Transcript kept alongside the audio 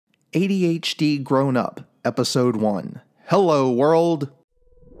ADHD Grown Up, Episode 1. Hello, world!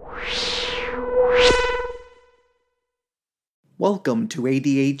 Welcome to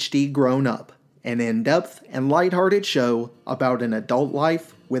ADHD Grown Up, an in-depth and lighthearted show about an adult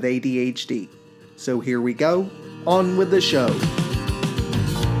life with ADHD. So here we go, on with the show.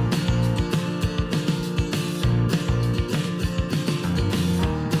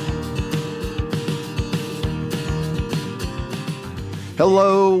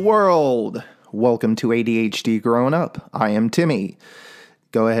 Hello, world! Welcome to ADHD Grown Up. I am Timmy.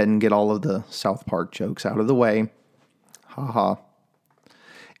 Go ahead and get all of the South Park jokes out of the way. Haha.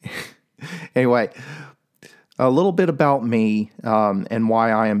 Anyway, a little bit about me and why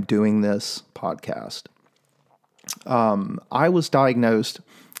I am doing this podcast. I was diagnosed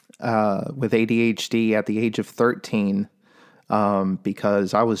with ADHD at the age of 13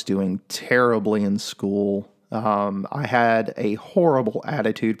 because I was doing terribly in school. I had a horrible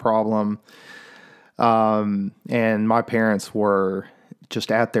attitude problem, and my parents were just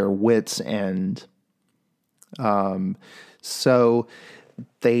at their wits' end. So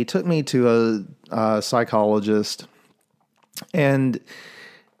they took me to a psychologist, and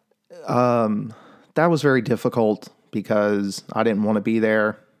that was very difficult because I didn't want to be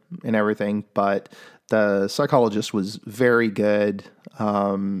there and everything, but the psychologist was very good.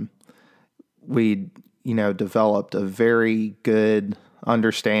 We developed a very good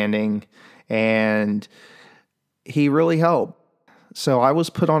understanding, and he really helped. So I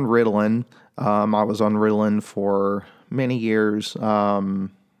was put on Ritalin. I was on Ritalin for many years,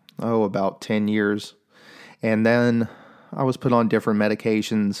 about 10 years. And then I was put on different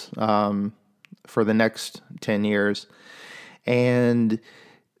medications for the next 10 years. And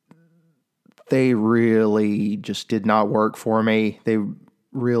they really just did not work for me. They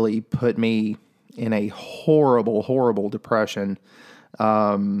really put me in a horrible, horrible depression.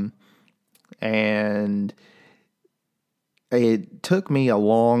 And it took me a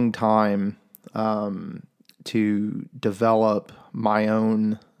long time to develop my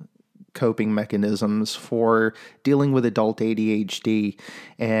own coping mechanisms for dealing with adult ADHD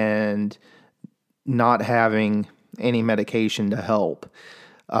and not having any medication to help.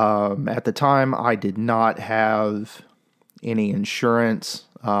 At the time, I did not have any insurance.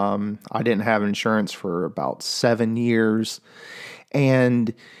 I didn't have insurance for about 7 years,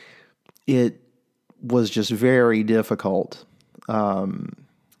 and it was just very difficult.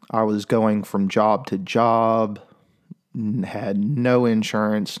 I was going from job to job, had no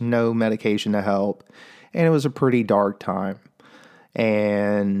insurance, no medication to help, and it was a pretty dark time.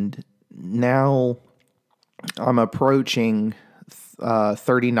 And now I'm approaching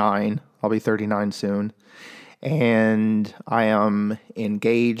 39. I'll be 39 soon. And I am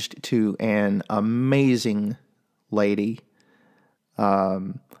engaged to an amazing lady.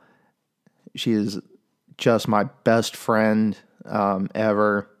 She is just my best friend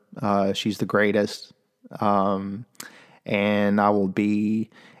ever. She's the greatest. And I will be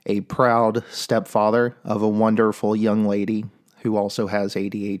a proud stepfather of a wonderful young lady who also has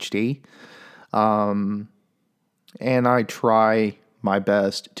ADHD. And I try my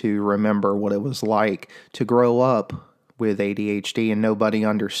best to remember what it was like to grow up with ADHD and nobody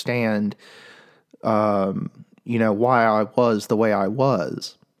understand, why I was the way I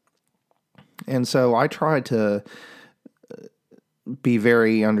was. And so I tried to be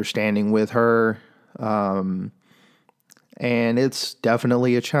very understanding with her. And it's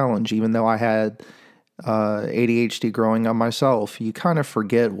definitely a challenge. Even though I had ADHD growing up myself, you kind of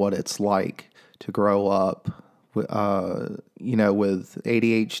forget what it's like to grow up with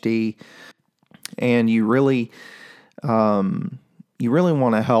ADHD, and you really want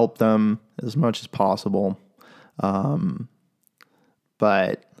to help them as much as possible.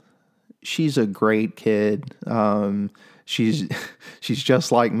 But she's a great kid. She's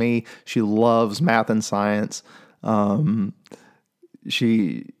just like me. She loves math and science.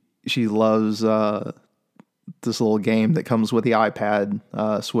 She loves this little game that comes with the iPad,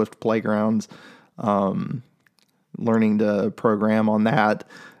 Swift Playgrounds. Learning to program on that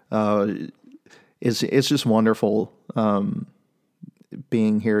it's just wonderful.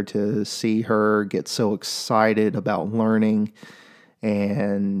 Being here to see her get so excited about learning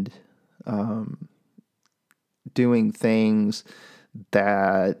and doing things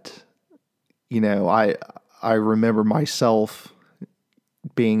that I remember myself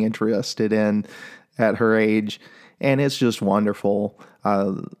being interested in at her age, and it's just wonderful.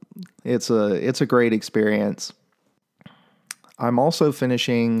 It's a great experience. I'm also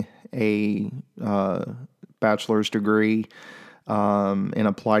finishing a bachelor's degree in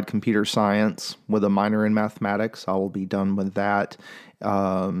applied computer science with a minor in mathematics. I will be done with that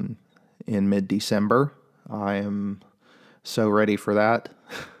in mid-December. I am so ready for that.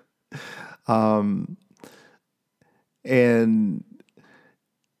 And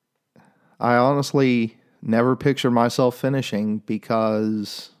I honestly never pictured myself finishing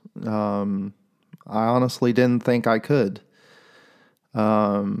because I honestly didn't think I could.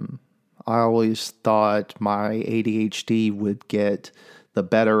 I always thought my ADHD would get the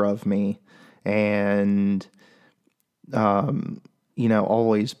better of me and,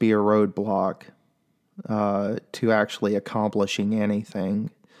 always be a roadblock to actually accomplishing anything.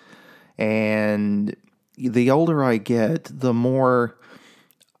 And the older I get, the more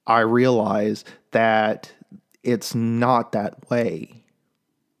I realize that it's not that way.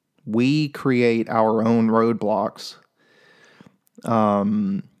 We create our own roadblocks.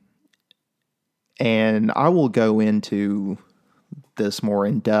 And I will go into this more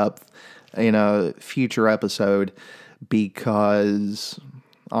in depth in a future episode because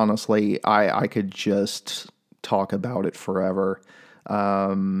honestly, I could just talk about it forever.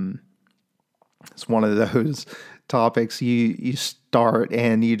 It's one of those topics you start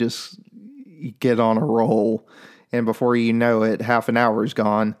and you get on a roll, and before you know it, half an hour's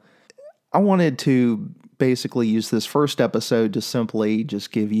gone. I wanted to basically use this first episode to simply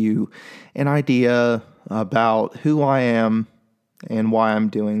just give you an idea about who I am and why I'm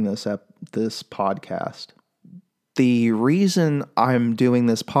doing this podcast. The reason I'm doing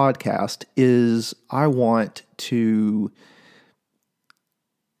this podcast is I want to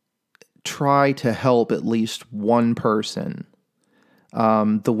try to help at least one person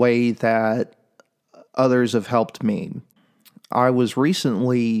the way that others have helped me. I was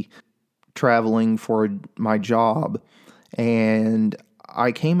recently traveling for my job, and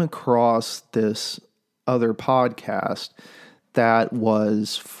I came across this other podcast that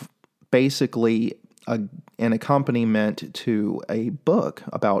was basically an accompaniment to a book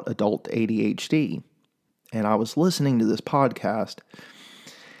about adult ADHD. And I was listening to this podcast,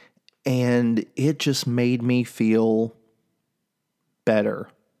 and it just made me feel better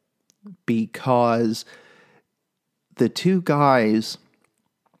because the two guys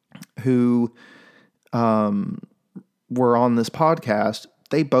who were on this podcast,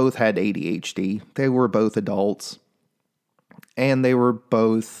 they both had ADHD. They were both adults, and they were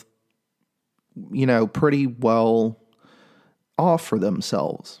both, pretty well off for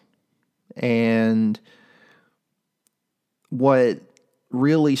themselves. And what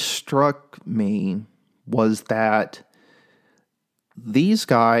really struck me was that these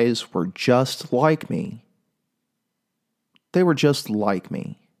guys were just like me. They were just like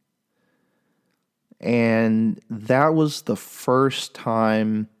me. And that was the first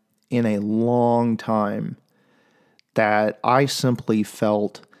time in a long time that I simply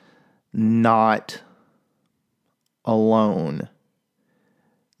felt not alone.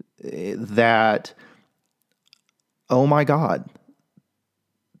 That, oh my God,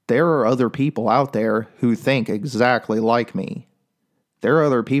 there are other people out there who think exactly like me. There are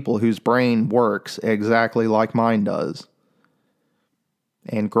other people whose brain works exactly like mine does.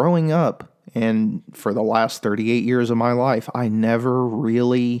 And growing up, and for the last 38 years of my life, I never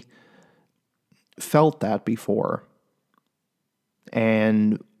really felt that before.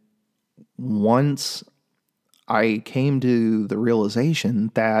 And once I came to the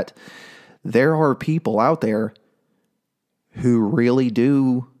realization that there are people out there who really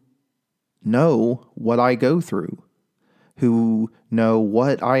do know what I go through, who know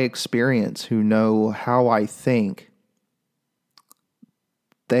what I experience, who know how I think,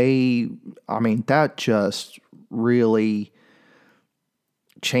 that just really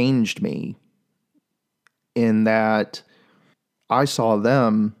changed me in that I saw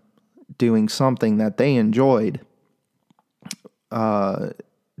them doing something that they enjoyed,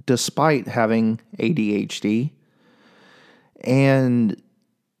 despite having ADHD, and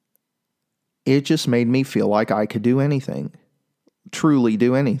it just made me feel like I could do anything, truly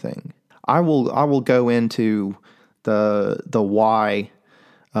do anything. I will go into the why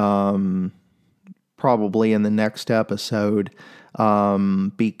probably in the next episode,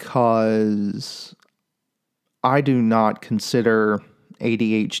 because I do not consider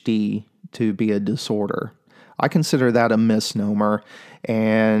ADHD to be a disorder. I consider that a misnomer,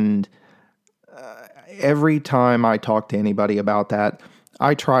 and every time I talk to anybody about that,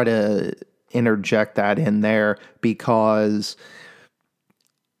 I try to interject that in there because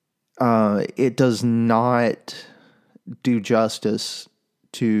it does not do justice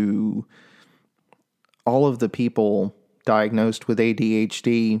to all of the people diagnosed with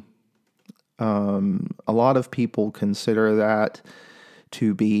ADHD A lot of people consider that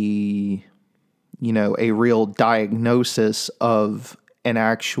to be, a real diagnosis of an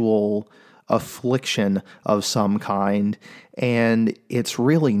actual affliction of some kind, and it's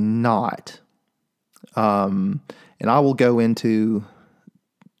really not. And I will go into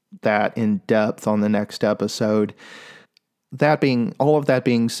that in depth on the next episode. All of that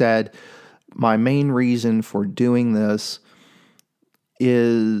being said, my main reason for doing this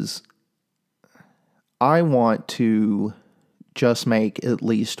is I want to just make at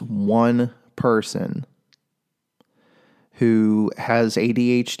least one person who has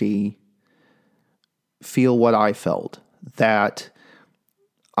ADHD feel what I felt, that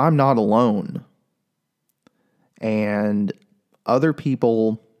I'm not alone, and other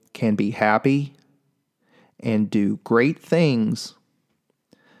people can be happy and do great things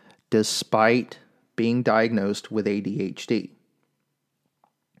despite being diagnosed with ADHD.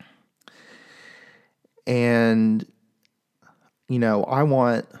 And, I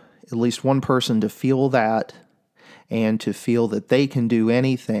want at least one person to feel that, and to feel that they can do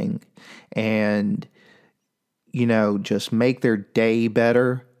anything and, just make their day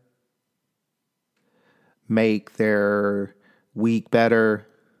better, make their week better,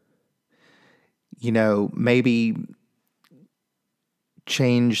 maybe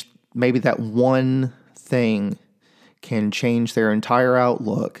that one thing can change their entire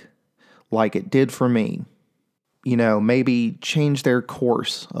outlook like it did for me. Maybe change their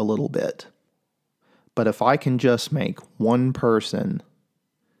course a little bit. But if I can just make one person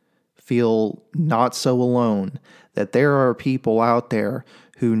feel not so alone, that there are people out there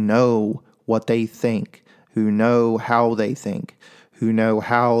who know what they think, who know how they think, who know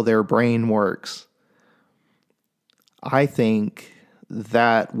how their brain works, I think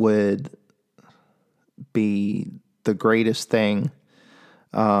that would be the greatest thing.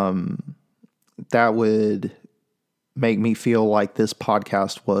 That would make me feel like this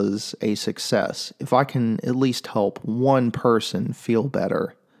podcast was a success. If I can at least help one person feel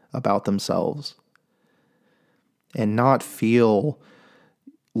better about themselves and not feel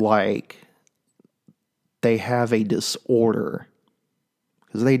like they have a disorder,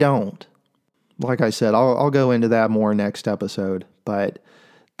 because they don't. Like I said, I'll go into that more next episode, but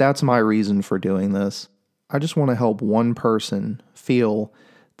that's my reason for doing this. I just want to help one person feel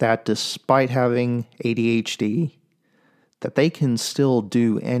that despite having ADHD, that they can still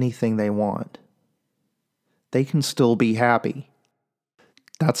do anything they want. They can still be happy.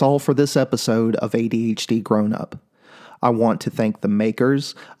 That's all for this episode of ADHD Grown Up. I want to thank the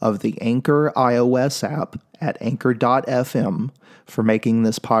makers of the Anchor iOS app at Anchor.fm for making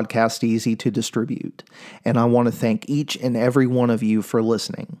this podcast easy to distribute. And I want to thank each and every one of you for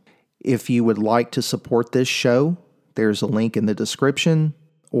listening. If you would like to support this show, there's a link in the description,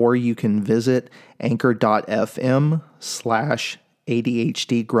 or you can visit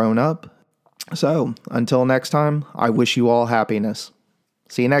Anchor.fm/ADHD Grown Up. So, until next time, I wish you all happiness.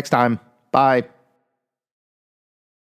 See you next time. Bye.